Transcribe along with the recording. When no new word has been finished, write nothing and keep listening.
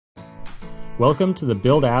Welcome to the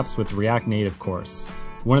Build Apps with React Native course,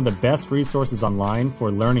 one of the best resources online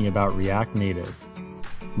for learning about React Native.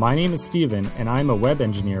 My name is Steven, and I'm a web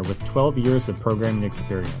engineer with 12 years of programming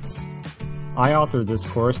experience. I authored this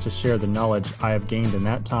course to share the knowledge I have gained in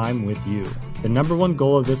that time with you. The number one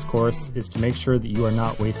goal of this course is to make sure that you are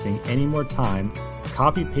not wasting any more time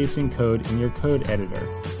copy-pasting code in your code editor.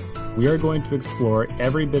 We are going to explore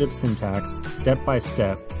every bit of syntax step by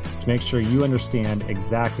step to make sure you understand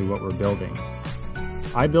exactly what we're building.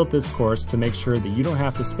 I built this course to make sure that you don't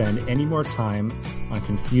have to spend any more time on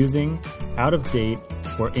confusing, out-of-date,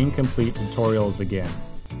 or incomplete tutorials again.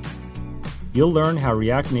 You'll learn how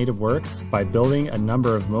React Native works by building a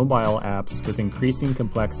number of mobile apps with increasing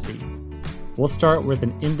complexity. We'll start with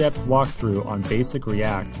an in-depth walkthrough on basic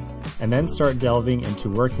React, and then start delving into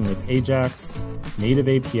working with Ajax, native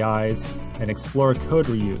APIs, and explore code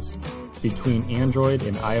reuse between Android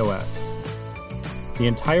and iOS. The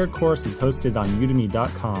entire course is hosted on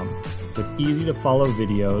udemy.com with easy-to-follow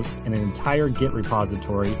videos and an entire Git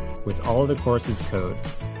repository with all of the course's code.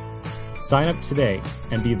 Sign up today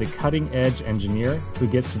and be the cutting-edge engineer who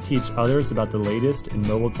gets to teach others about the latest in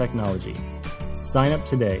mobile technology. Sign up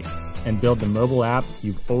today and build the mobile app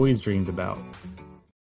you've always dreamed about.